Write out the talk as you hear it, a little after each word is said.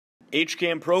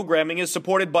HCAM programming is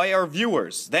supported by our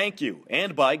viewers, thank you,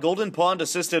 and by Golden Pond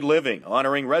Assisted Living,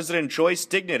 honoring resident choice,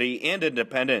 dignity, and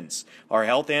independence. Our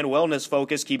health and wellness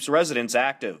focus keeps residents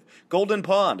active. Golden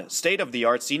Pond,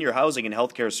 state-of-the-art senior housing and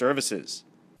healthcare services.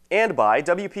 And by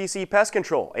WPC Pest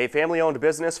Control, a family-owned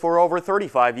business for over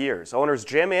 35 years. Owners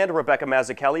Jim and Rebecca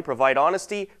Mazzucchelli provide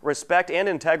honesty, respect, and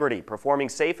integrity, performing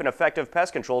safe and effective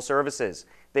pest control services.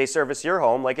 They service your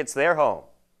home like it's their home.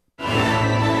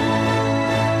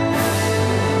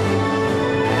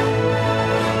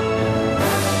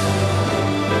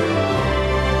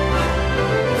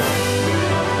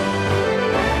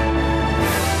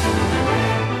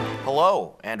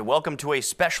 Hello, and welcome to a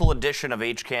special edition of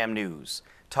HCAM News.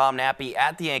 Tom Nappy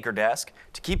at the anchor desk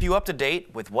to keep you up to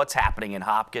date with what's happening in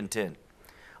Hopkinton.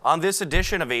 On this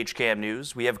edition of HCAM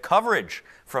News, we have coverage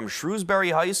from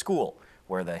Shrewsbury High School,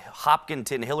 where the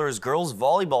Hopkinton Hillers girls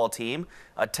volleyball team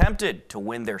attempted to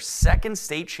win their second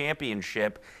state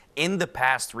championship in the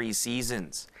past 3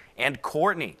 seasons. And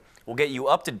Courtney will get you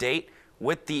up to date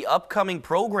with the upcoming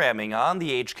programming on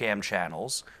the HCAM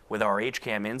channels with our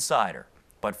HCAM Insider.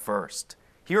 But first,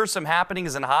 here are some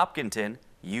happenings in Hopkinton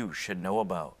you should know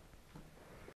about.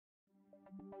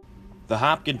 The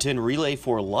Hopkinton Relay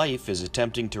for Life is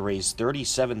attempting to raise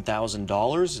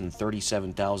 $37,000 in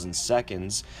 37,000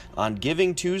 seconds on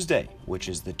Giving Tuesday, which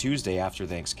is the Tuesday after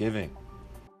Thanksgiving.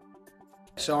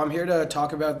 So I'm here to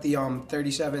talk about the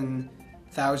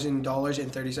 $37,000 in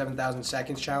 37,000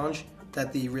 seconds challenge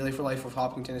that the Relay for Life of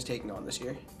Hopkinton is taking on this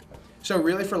year. So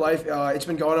Relay for Life, it's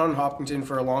been going on in Hopkinton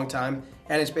for a long time,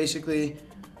 and it's basically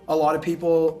a lot of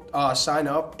people sign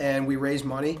up and we raise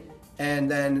money, and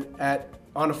then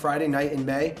on a Friday night in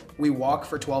May, we walk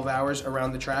for 12 hours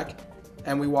around the track,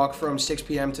 and we walk from 6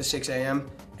 p.m. to 6 a.m.,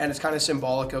 and it's kind of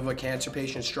symbolic of a cancer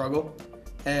patient's struggle,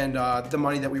 and the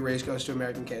money that we raise goes to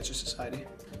American Cancer Society.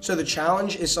 So the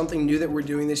challenge is something new that we're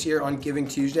doing this year on Giving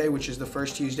Tuesday, which is the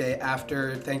first Tuesday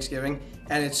after Thanksgiving,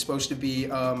 and it's supposed to be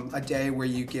a day where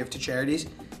you give to charities.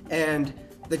 And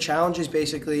the challenge is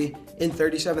basically in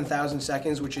 37,000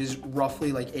 seconds, which is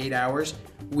roughly like 8 hours,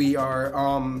 we are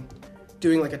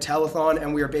doing like a telethon,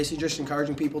 and we are basically just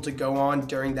encouraging people to go on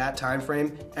during that time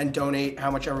frame and donate how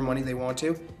much ever money they want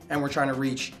to, and we're trying to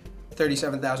reach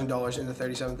 $37,000 in the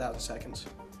 37,000 seconds.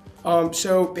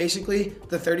 So basically,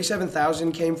 the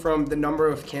 37,000 came from the number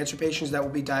of cancer patients that will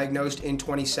be diagnosed in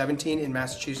 2017 in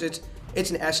Massachusetts.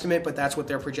 It's an estimate, but that's what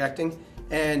they're projecting.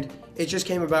 And it just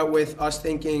came about with us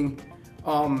thinking,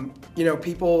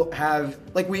 people have,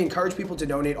 we encourage people to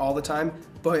donate all the time,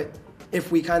 but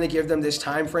if we kind of give them this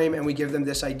time frame and we give them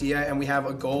this idea and we have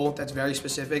a goal that's very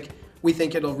specific, we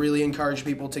think it'll really encourage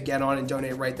people to get on and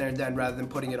donate right there and then rather than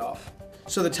putting it off.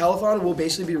 So the telethon will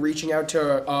basically be reaching out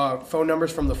to phone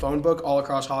numbers from the phone book all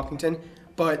across Hopkinton,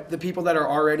 but the people that are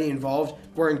already involved,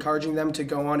 we're encouraging them to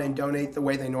go on and donate the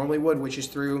way they normally would, which is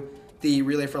through the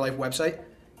Relay for Life website.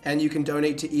 And you can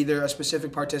donate to either a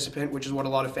specific participant, which is what a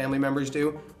lot of family members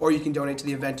do, or you can donate to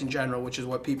the event in general, which is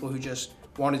what people who just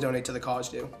want to donate to the cause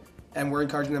do. And we're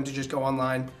encouraging them to just go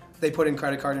online, they put in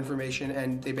credit card information,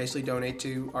 and they basically donate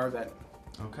to our event.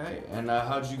 Okay, and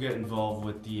how did you get involved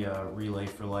with the Relay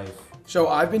for Life? So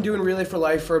I've been doing Relay for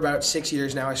Life for about 6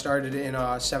 years now. I started in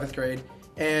 7th grade,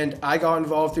 and I got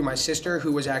involved through my sister,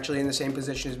 who was actually in the same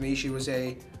position as me. She was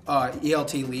a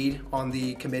ELT lead on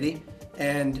the committee,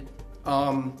 and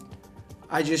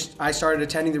I started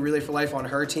attending the Relay for Life on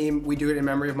her team. We do it in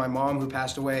memory of my mom, who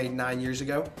passed away 9 years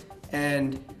ago,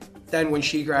 and then when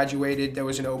she graduated, there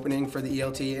was an opening for the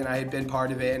ELT, and I had been part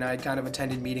of it, and I had kind of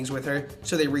attended meetings with her.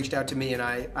 So they reached out to me, and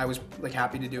I was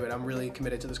happy to do it. I'm really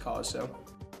committed to this cause. So.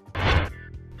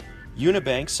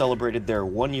 Unibank celebrated their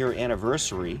 1-year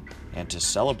anniversary, and to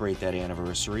celebrate that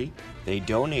anniversary, they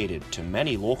donated to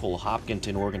many local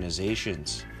Hopkinton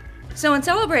organizations. So in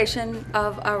celebration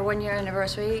of our 1-year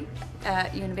anniversary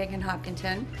at Unibank in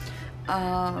Hopkinton,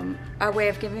 our way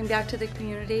of giving back to the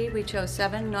community, we chose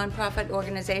 7 nonprofit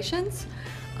organizations,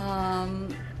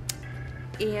 and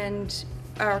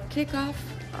our kickoff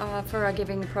for our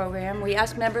giving program, we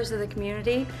asked members of the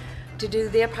community to do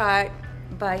their part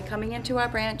by coming into our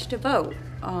branch to vote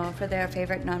for their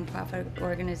favorite nonprofit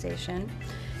organization.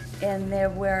 And there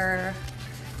were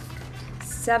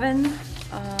 7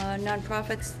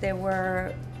 nonprofits. There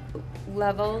were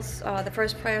levels. The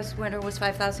first prize winner was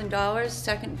 $5,000.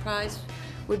 Second prize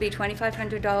would be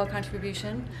 $2,500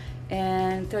 contribution,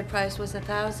 and third prize was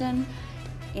 $1,000.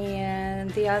 And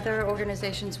the other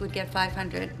organizations would get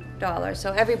 $500.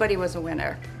 So everybody was a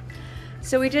winner.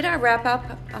 So we did our wrap up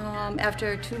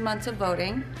after 2 months of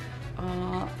voting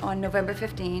on November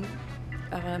 15,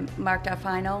 marked our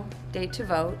final date to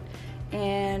vote.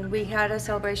 And we had a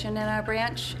celebration in our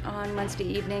branch on Wednesday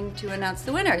evening to announce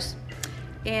the winners.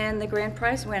 And the grand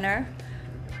prize winner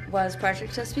was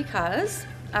Project Just Because.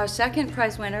 Our second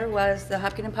prize winner was the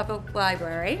Hopkinton Public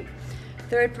Library.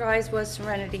 Third prize was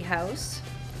Serenity House.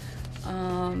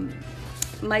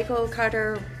 Michael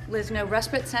Carter Lisno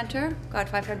Respite Center got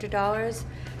 $500,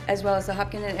 as well as the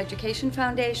Hopkinton Education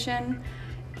Foundation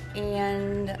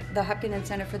and the Hopkinton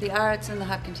Center for the Arts and the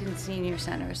Hopkinton Senior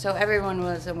Center. So everyone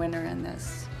was a winner in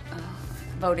this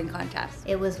voting contest.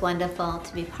 It was wonderful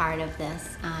to be part of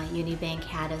this. Unibank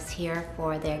had us here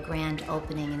for their grand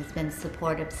opening and has been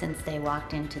supportive since they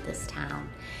walked into this town.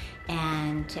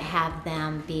 And to have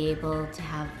them be able to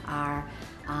have our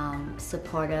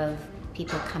supportive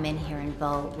people come in here and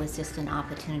vote was just an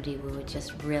opportunity we were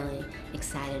just really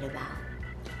excited about.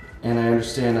 And I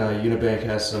understand Unibank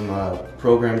has some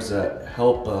programs that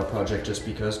help Project Just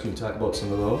Because. Can you talk about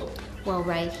some of those? Well,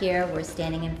 right here we're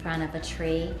standing in front of a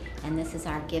tree, and this is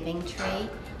our giving tree.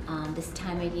 This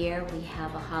time of year we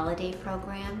have a holiday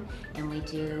program, and we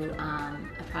do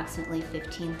approximately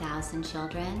 15,000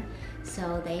 children.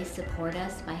 So they support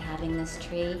us by having this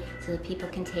tree so that people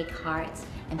can take hearts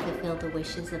and fulfill the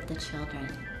wishes of the children.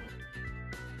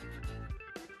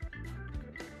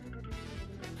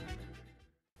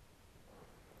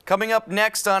 Coming up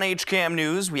next on HCAM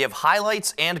News, we have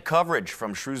highlights and coverage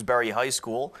from Shrewsbury High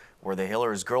School, where the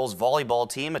Hillers girls volleyball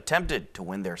team attempted to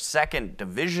win their second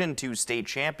Division II state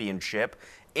championship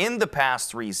in the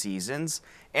past 3 seasons.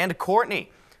 And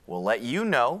Courtney will let you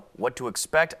know what to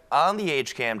expect on the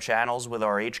HCAM channels with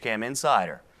our HCAM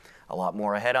Insider. A lot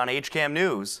more ahead on HCAM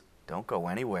News. Don't go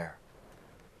anywhere.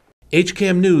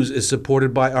 HCAM News is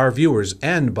supported by our viewers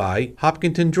and by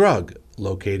Hopkinton Drug,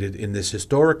 located in this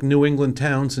historic New England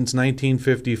town since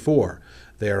 1954.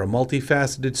 They are a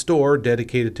multifaceted store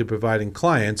dedicated to providing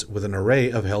clients with an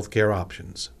array of healthcare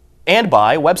options. And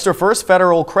by Webster First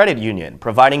Federal Credit Union,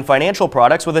 providing financial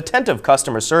products with attentive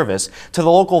customer service to the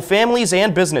local families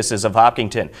and businesses of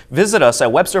Hopkinton. Visit us at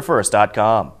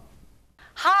websterfirst.com.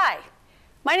 Hi,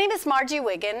 my name is Margie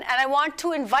Wiggin, and I want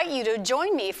to invite you to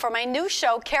join me for my new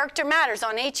show, Character Matters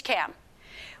on HCAM.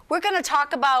 We're going to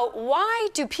talk about why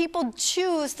do people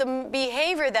choose the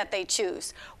behavior that they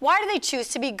choose? Why do they choose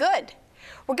to be good?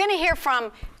 We're going to hear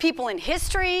from people in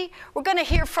history, we're going to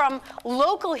hear from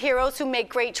local heroes who make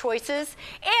great choices,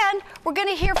 and we're going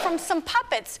to hear from some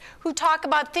puppets who talk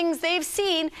about things they've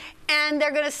seen, and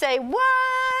they're going to say,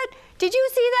 "What? Did you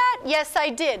see that?" "Yes, I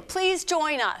did." Please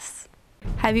join us.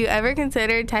 Have you ever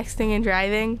considered texting and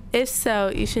driving? If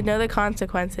so, you should know the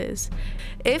consequences.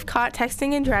 If caught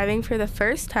texting and driving for the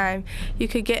first time, you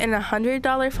could get an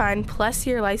 $100 fine plus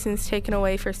your license taken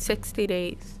away for 60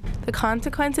 days. The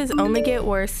consequences only get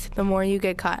worse the more you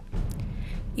get caught.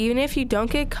 Even if you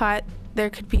don't get caught, there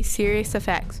could be serious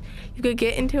effects. You could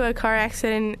get into a car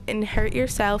accident and hurt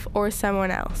yourself or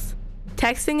someone else.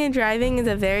 Texting and driving is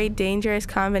a very dangerous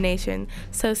combination,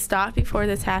 so stop before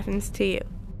this happens to you.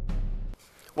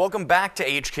 Welcome back to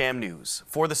HCAM News.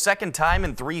 For the second time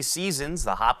in 3 seasons,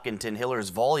 the Hopkinton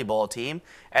Hillers volleyball team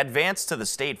advanced to the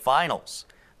state finals.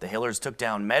 The Hillers took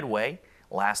down Medway,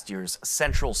 last year's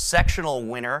Central Sectional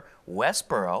winner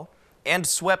Westboro, and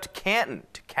swept Canton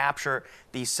to capture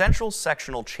the Central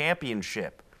Sectional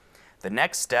Championship. The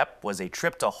next step was a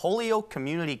trip to Holyoke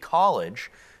Community College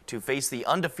to face the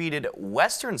undefeated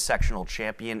Western Sectional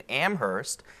champion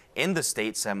Amherst in the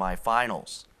state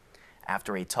semifinals.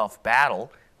 After a tough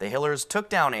battle, the Hillers took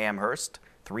down Amherst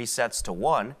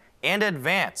 3-1 and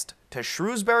advanced to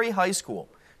Shrewsbury High School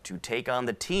to take on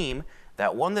the team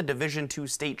that won the Division II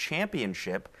state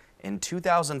championship in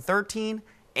 2013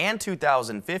 and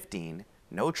 2015,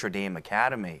 Notre Dame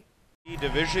Academy. The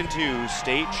Division II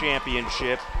state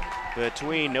championship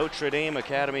between Notre Dame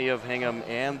Academy of Hingham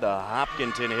and the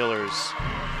Hopkinton Hillers.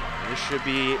 This should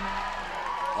be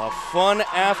a fun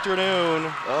afternoon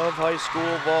of high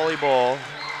school volleyball.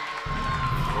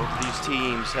 Both of these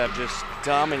teams have just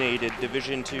dominated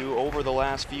Division II over the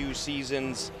last few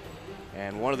seasons,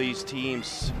 and one of these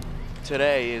teams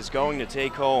today is going to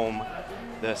take home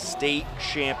the state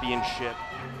championship.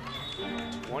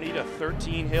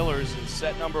 20-13 Hillers in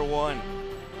set number 1.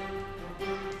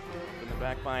 In the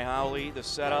back by Howley, the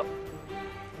setup.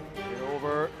 Get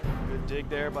over, good dig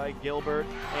there by Gilbert,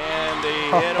 and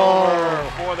the hit over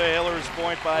for the Hillers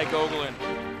point by Gogolin.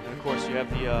 And of course you have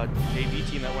the JV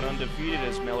team that went undefeated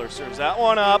as Miller serves that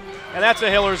one up, and that's a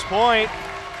Hillers point.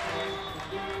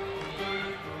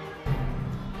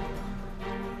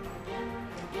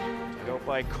 Out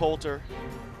by Coulter.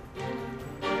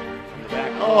 From the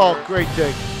back corner. Great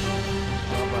dig.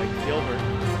 By Gilbert.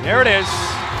 There it is.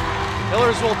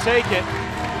 Hillers will take it.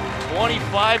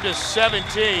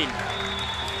 25-17.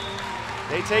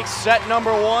 They take set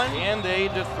number 1, and they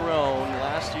dethrone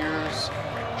last year's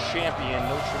champion,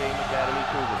 Notre Dame Academy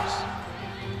Cougars.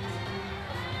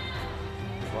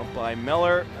 Bump by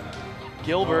Miller.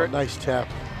 Gilbert. Oh, nice tap.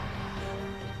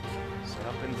 Set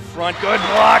up in front. Good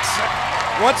blocks.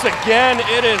 Once again,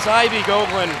 it is Ivy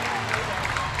Goglin.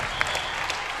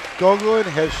 Goglin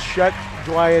has shut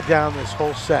Dwyer down this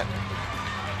whole set.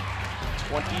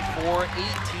 24-18,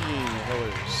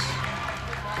 Hillers.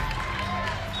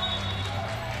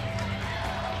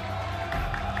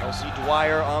 Kelsey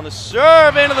Dwyer on the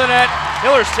serve into the net.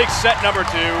 Hillers takes set number 2.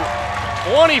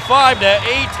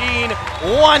 25-18,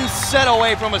 1 set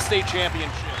away from a state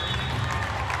championship.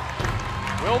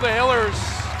 Will the Hillers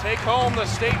take home the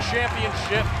state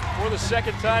championship for the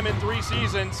second time in 3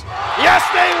 seasons? Yes,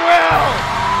 they will!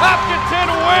 Hopkinton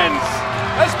wins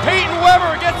as Peyton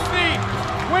Weber gets the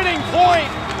winning point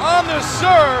on the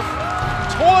serve.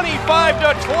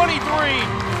 25-23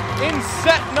 in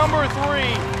set number 3.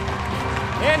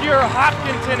 And your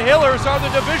Hopkinton Hillers are the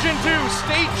Division II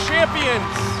state champions.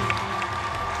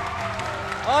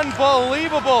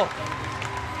 Unbelievable.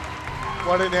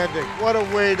 What an ending. What a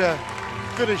way to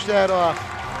finish that off.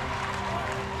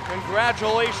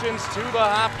 Congratulations to the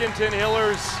Hopkinton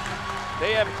Hillers.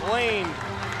 They have claimed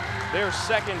their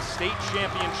second state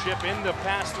championship in the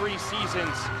past 3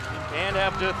 seasons and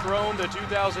have dethroned the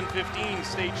 2015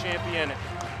 state champion,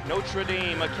 Notre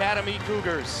Dame Academy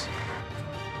Cougars.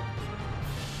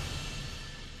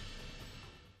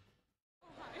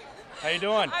 How you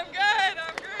doing? I'm good.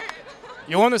 I'm great.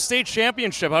 You won the state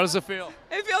championship. How does it feel?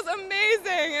 It feels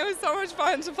amazing. It was so much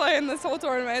fun to play in this whole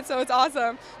tournament, so it's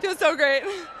awesome. Feels so great.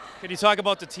 Can you talk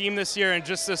about the team this year and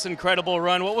just this incredible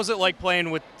run? What was it like playing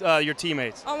with your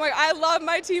teammates? Oh my, I love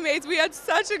my teammates. We had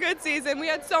such a good season. We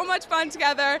had so much fun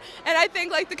together, and I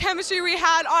think like the chemistry we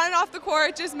had on and off the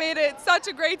court just made it such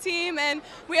a great team, and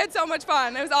we had so much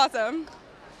fun. It was awesome.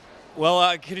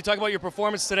 Well, can you talk about your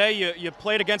performance today? You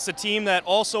played against a team that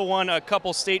also won a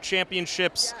couple state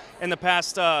championships in the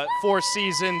past 4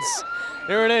 seasons.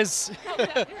 There it is.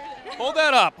 Hold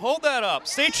that up. Hold that up.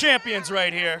 State champions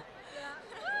right here.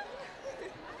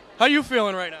 How you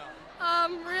feeling right now?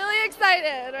 I'm really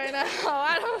excited right now.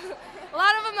 A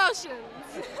lot of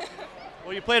emotions.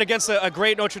 Well, you played against a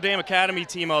great Notre Dame Academy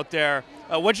team out there.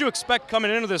 What did you expect coming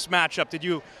into this matchup? Did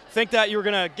you think that you were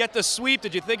going to get the sweep?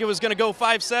 Did you think it was going to go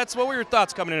 5 sets? What were your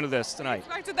thoughts coming into this tonight?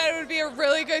 I expected that it would be a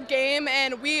really good game,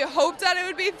 and we hoped that it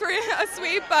would be a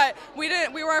sweep, but we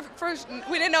didn't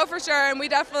know for sure, and we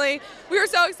were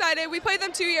so excited. We played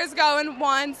them 2 years ago and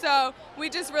won, so we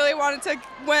just really wanted to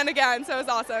win again, so it was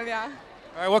awesome, yeah.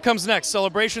 All right, what comes next?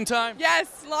 Celebration time?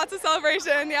 Yes, lots of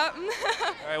celebration, yep.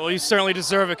 All right, well, you certainly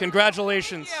deserve it.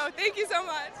 Congratulations. Thank you so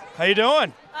much. How you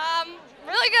doing?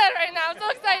 Really good right now. I'm so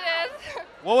excited.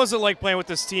 What was it like playing with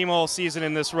this team all season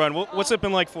in this run? What's it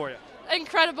been like for you?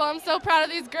 Incredible. I'm so proud of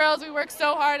these girls. We work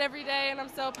so hard every day, and I'm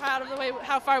so proud of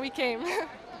how far we came.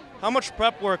 How much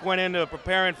prep work went into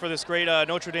preparing for this great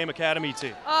Notre Dame Academy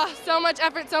team? Oh, so much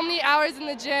effort, so many hours in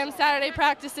the gym, Saturday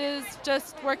practices,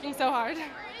 just working so hard.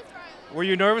 Were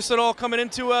you nervous at all coming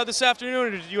into this afternoon, or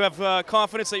did you have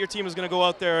confidence that your team was going to go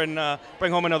out there and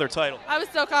bring home another title? I was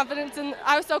so confident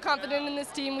in this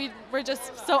team. We were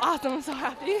just so awesome and so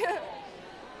happy.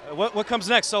 What comes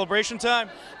next? Celebration time?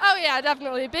 Oh yeah,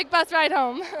 definitely. Big bus ride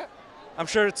home. I'm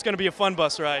sure it's going to be a fun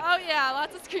bus ride. Oh yeah,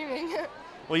 lots of screaming.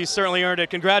 Well, you certainly earned it.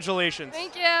 Congratulations.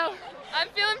 Thank you. I'm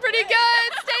feeling pretty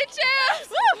good. State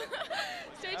champs.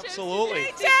 State Absolutely.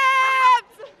 Champs. State champs.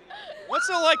 What's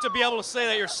it like to be able to say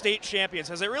that you're state champions?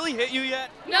 Has it really hit you yet?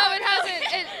 No, it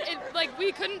hasn't. Like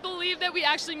we couldn't believe that we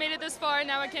actually made it this far, and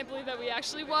now I can't believe that we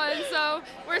actually won. So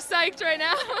we're psyched right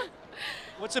now.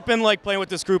 What's it been like playing with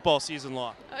this group all season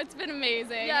long? It's been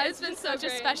amazing. Yeah, it's been such a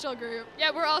special group.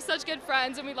 Yeah, we're all such good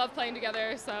friends, and we love playing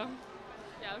together. So,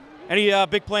 yeah. Any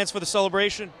big plans for the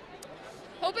celebration?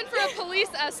 Hoping for a police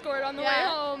escort on the way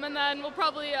home, and then we'll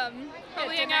probably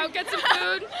hang out, get some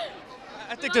food.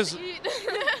 I think there's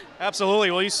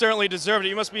absolutely. Well, you certainly deserved it.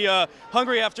 You must be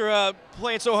hungry after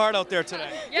playing so hard out there today.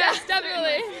 Yes,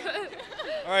 definitely.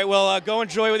 All right, well, go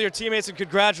enjoy with your teammates, and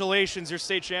congratulations, you're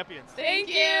state champions. Thank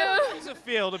you. How does it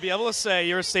feel to be able to say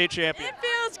you're a state champion? It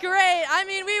feels great. I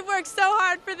mean, we've worked so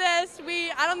hard for this.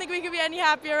 I don't think we could be any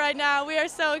happier right now. We are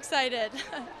so excited.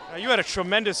 Now, you had a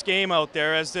tremendous game out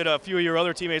there, as did a few of your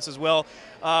other teammates as well.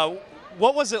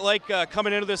 What was it like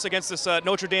coming into this against this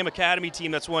Notre Dame Academy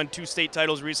team that's won 2 state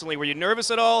titles recently? Were you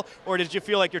nervous at all, or did you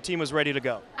feel like your team was ready to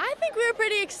go? I think think we were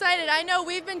pretty excited. I know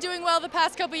we've been doing well the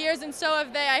past couple years, and so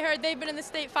have they. I heard they've been in the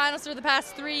state finals for the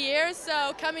past 3 years,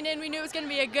 so coming in we knew it was going to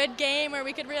be a good game where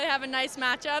we could really have a nice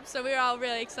matchup, so we were all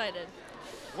really excited.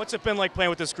 What's it been like playing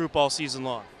with this group all season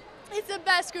long? It's the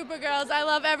best group of girls. I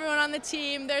love everyone on the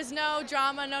team. There's no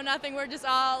drama, no nothing. We're just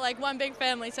all like one big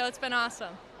family, so it's been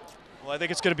awesome. Well, I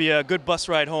think it's going to be a good bus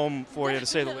ride home for you, to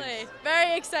say the least. Definitely.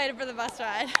 Very excited for the bus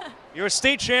ride. You're a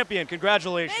state champion.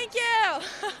 Congratulations. Thank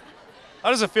you. How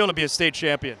does it feel to be a state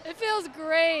champion? It feels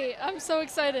great. I'm so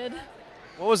excited.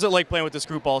 What was it like playing with this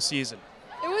group all season?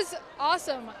 It was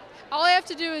awesome. All I have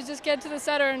to do is just get to the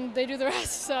center and they do the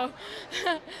rest, so.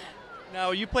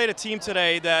 Now, you played a team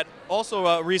today that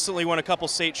also recently won a couple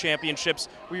state championships.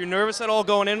 Were you nervous at all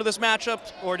going into this matchup,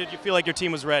 or did you feel like your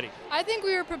team was ready? I think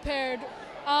we were prepared.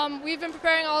 We've been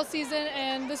preparing all season,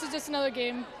 and this is just another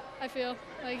game, I feel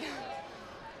like.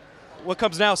 What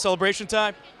comes now, celebration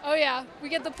time? Oh yeah, we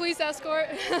get the police escort.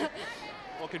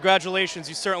 Well, congratulations.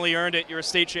 You certainly earned it. You're a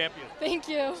state champion. Thank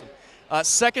you.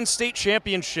 Second state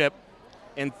championship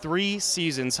in 3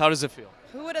 seasons. How does it feel?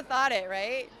 Who would have thought it,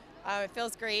 right? It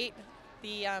feels great.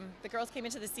 The girls came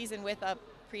into the season with a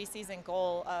preseason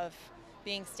goal of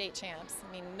being state champs.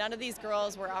 I mean, none of these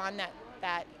girls were on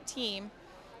that team.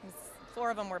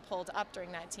 4 of them were pulled up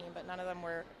during that team, but none of them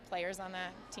were players on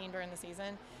that team during the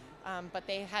season. But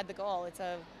they had the goal. It's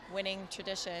a winning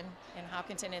tradition in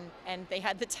Hopkinton, and they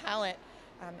had the talent.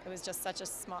 It was just such a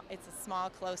small,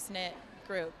 close-knit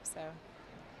group. So,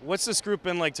 What's this group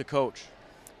been like to coach?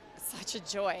 such a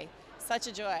joy, such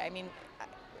a joy. I mean,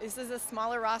 this is a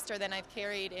smaller roster than I've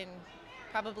carried in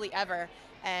probably ever,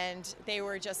 and they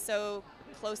were just so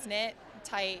close-knit,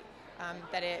 tight,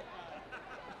 that it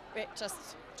just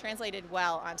translated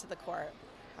well onto the court.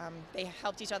 They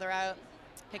helped each other out,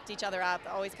 picked each other up,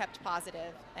 always kept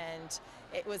positive, and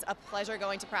it was a pleasure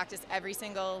going to practice every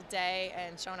single day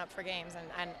and showing up for games.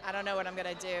 And I don't know what I'm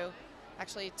going to do.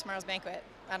 Actually, tomorrow's banquet.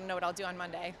 I don't know what I'll do on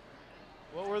Monday.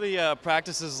 What were the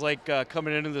practices like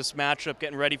coming into this matchup,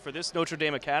 getting ready for this Notre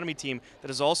Dame Academy team that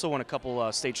has also won a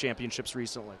couple state championships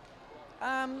recently?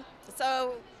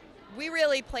 So we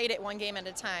really played it one game at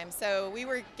a time. So we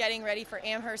were getting ready for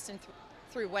Amherst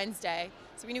through Wednesday.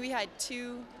 So we knew we had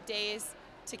 2 days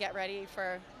to get ready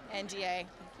for NDA. Thank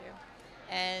you.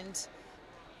 And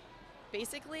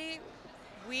basically,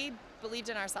 we believed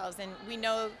in ourselves, and we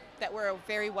know that we're a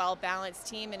very well-balanced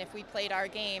team, and if we played our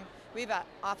game, we've got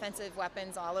offensive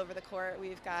weapons all over the court.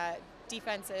 We've got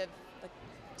defensive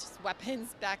just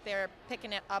weapons back there,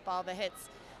 picking up all the hits.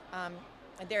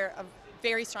 They're a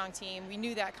very strong team. We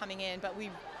knew that coming in, but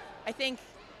I think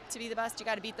to be the best, you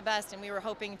got to beat the best, and we were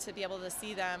hoping to be able to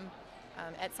see them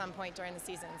at some point during the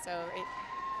season. So it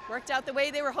worked out the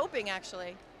way they were hoping,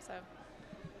 actually. So.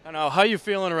 I don't know. How are you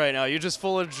feeling right now? You're just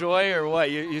full of joy, or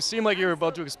what? You seem like you're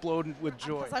about to explode with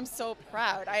joy. I'm so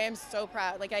proud. I am so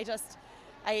proud. Like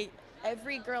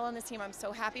every girl on this team, I'm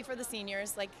so happy for the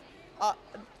seniors. Like,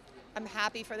 I'm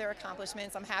happy for their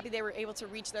accomplishments. I'm happy they were able to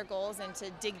reach their goals and to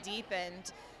dig deep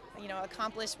and,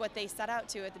 accomplish what they set out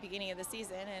to at the beginning of the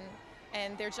season.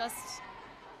 And they're just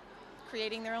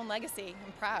creating their own legacy.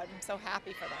 I'm proud. I'm so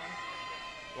happy for them.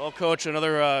 Well, Coach,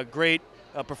 another great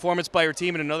performance by your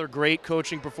team and another great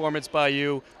coaching performance by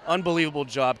you. Unbelievable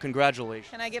job.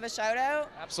 Congratulations. Can I give a shout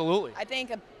out? Absolutely. I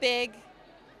think a big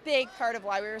part of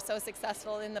why we were so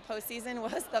successful in the postseason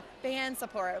was the fan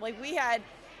support. Like, we had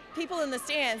people in the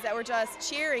stands that were just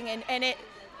cheering, and it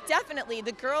definitely,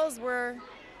 the girls were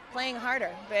playing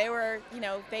harder. They were,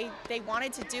 they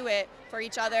wanted to do it for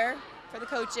each other, for the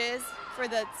coaches, for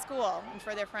the school, and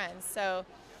for their friends. So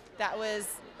that was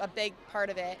a big part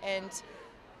of it. And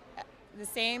the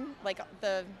same, like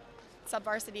the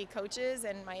sub-varsity coaches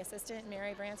and my assistant,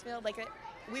 Mary Bransfield,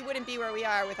 we wouldn't be where we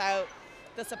are without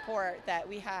the support that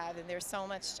we have. And there's so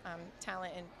much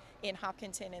talent in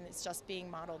Hopkinton, and it's just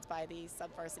being modeled by these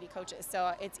sub-varsity coaches.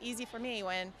 So it's easy for me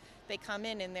when they come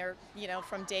in and they're,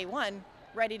 from day one,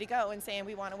 ready to go and saying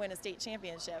we want to win a state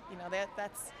championship.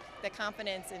 That's the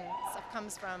confidence and stuff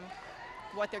comes from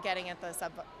what they're getting at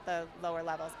the lower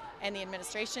levels. And the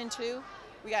administration too.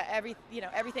 We got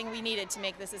everything we needed to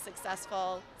make this a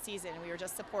successful season. We were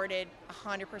just supported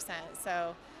 100%.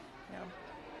 So,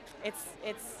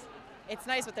 it's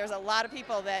nice, but there's a lot of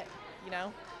people that,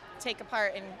 take a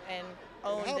part and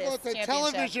own How this about the championship.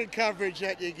 television coverage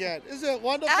that you get? Isn't it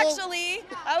wonderful? Actually,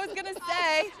 I was going to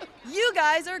say, you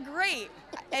guys are great.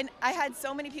 And I had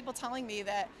so many people telling me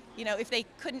that, if they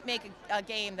couldn't make a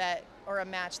game or a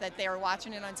match, that they were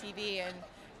watching it on TV. And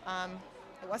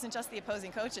it wasn't just the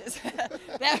opposing coaches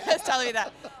that was telling me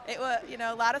that. It was,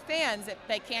 a lot of fans that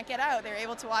they can't get out. They're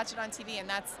able to watch it on TV, and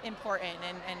that's important.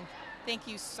 And thank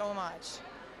you so much.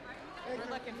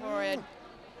 We're looking forward.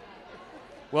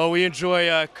 Well, we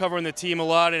enjoy covering the team a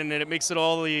lot, and it makes it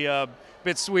all the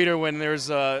bit sweeter when there's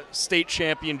a state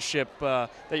championship that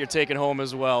you're taking home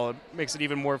as well. It makes it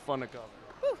even more fun to cover.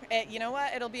 Whew, you know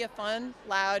what? It'll be a fun,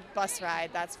 loud bus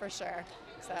ride, that's for sure.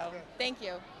 So, thank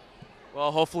you.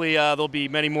 Well, hopefully there'll be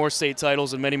many more state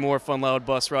titles and many more fun, loud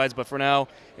bus rides. But for now,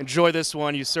 enjoy this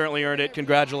one. You certainly earned it.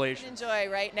 Congratulations.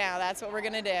 Enjoy right now. That's what we're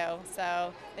going to do.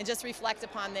 So, and just reflect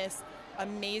upon this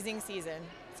amazing season.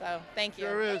 So, thank you.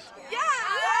 There is. Yeah!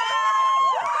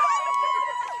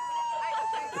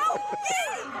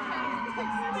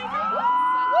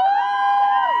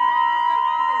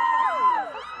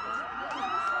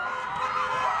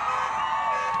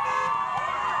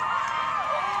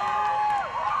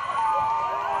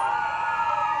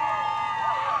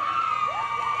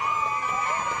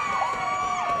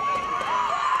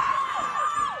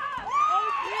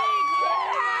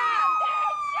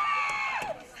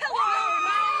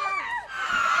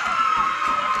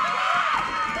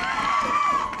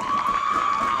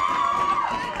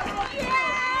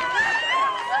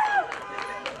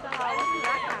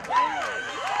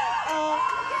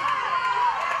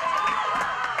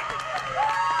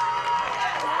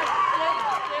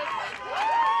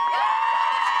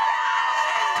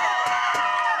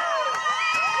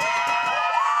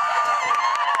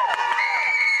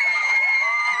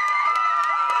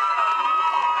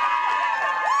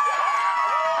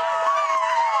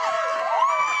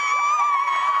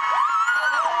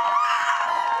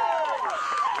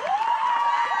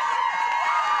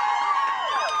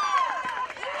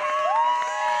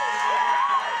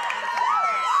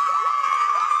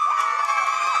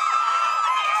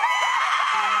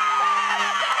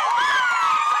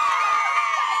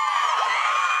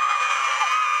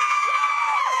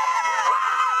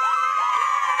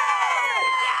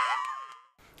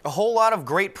 A whole lot of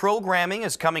great programming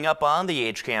is coming up on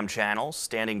the HCAM channel.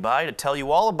 Standing by to tell you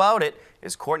all about it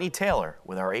is Courtney Taylor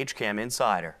with our HCAM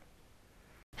Insider.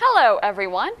 Hello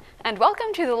everyone, and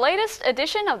welcome to the latest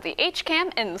edition of the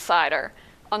HCAM Insider.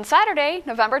 On Saturday,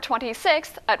 November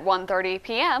 26th at 1:30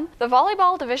 p.m., the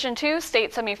Volleyball Division II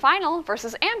State Semifinal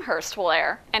versus Amherst will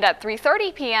air. And at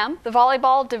 3:30 p.m., the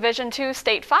Volleyball Division II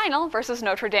State Final versus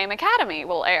Notre Dame Academy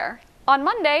will air. On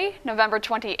Monday, November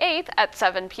 28th at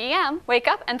 7 p.m., Wake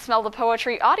Up and Smell the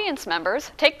Poetry audience members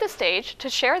take the stage to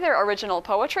share their original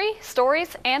poetry,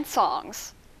 stories, and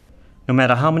songs. No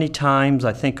matter how many times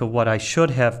I think of what I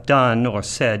should have done or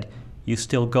said, you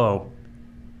still go.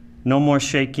 No more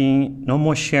shaking, no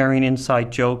more sharing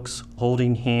inside jokes,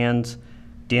 holding hands,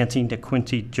 dancing to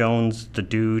Quincy Jones, the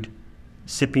Dude,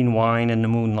 sipping wine in the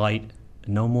moonlight,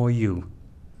 no more you.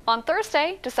 On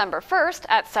Thursday, December 1st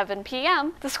at 7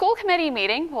 p.m., the school committee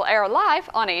meeting will air live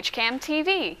on HCAM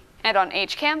TV. And on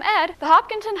HCAM Ed, the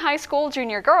Hopkinton High School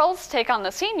junior girls take on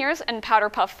the seniors in Powder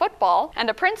Puff football, and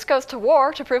a prince goes to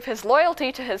war to prove his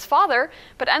loyalty to his father,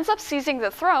 but ends up seizing the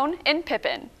throne in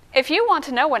Pippin. If you want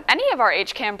to know when any of our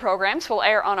HCAM programs will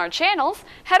air on our channels,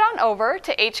 head on over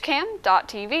to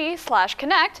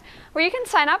hcam.tv/connect, where you can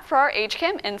sign up for our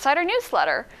HCAM Insider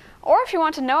newsletter. Or if you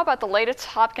want to know about the latest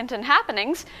Hopkinton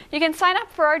happenings, you can sign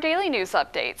up for our daily news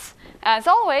updates. As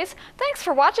always, thanks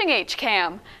for watching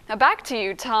HCAM. Now back to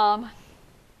you, Tom.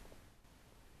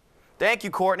 Thank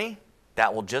you, Courtney.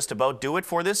 That will just about do it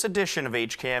for this edition of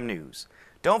HCAM News.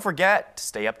 Don't forget to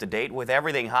stay up to date with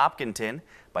everything Hopkinton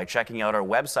by checking out our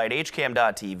website,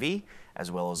 hcam.tv,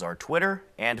 as well as our Twitter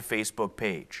and Facebook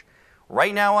page.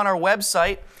 Right now on our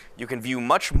website, you can view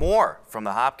much more from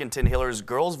the Hopkinton Hillers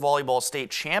Girls Volleyball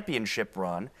State Championship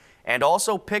run and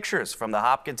also pictures from the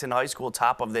Hopkinton High School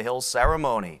Top of the Hill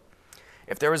ceremony.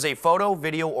 If there is a photo,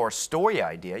 video, or story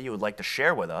idea you would like to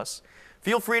share with us,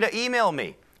 feel free to email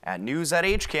me at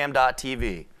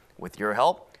news@hcam.tv. With your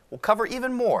help, we'll cover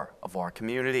even more of our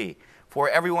community. For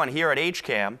everyone here at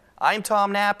HCAM, I'm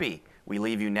Tom Nappy. We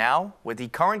leave you now with the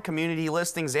current community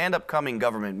listings and upcoming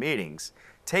government meetings.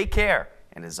 Take care,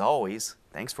 and as always,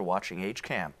 thanks for watching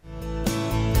HCAM.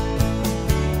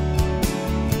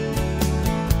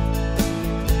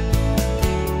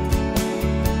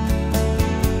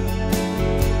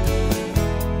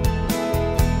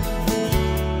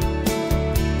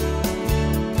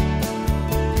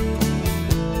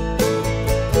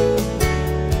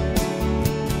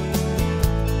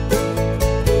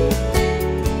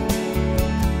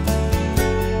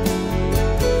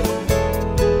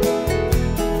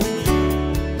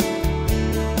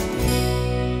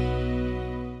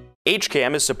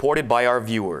 HCAM is supported by our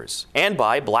viewers and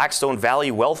by Blackstone Valley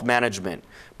Wealth Management,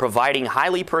 providing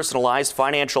highly personalized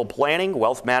financial planning,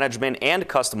 wealth management, and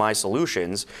customized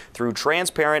solutions through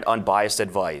transparent, unbiased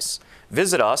advice.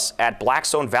 Visit us at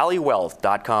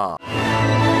blackstonevalleywealth.com.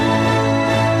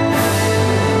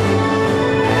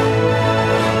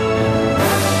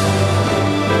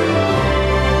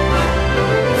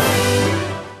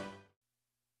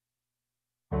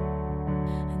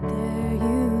 There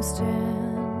you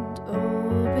stand,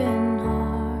 open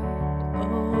heart,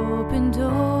 open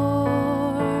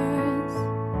doors,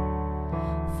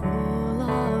 full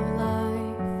of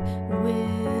life,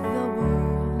 with a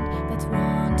world that's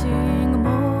wanting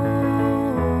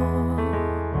more.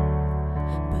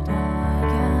 But I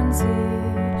can see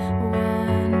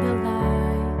when the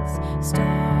lights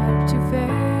start to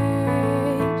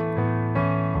fade,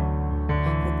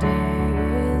 the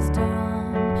day is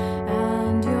done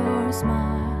and your smile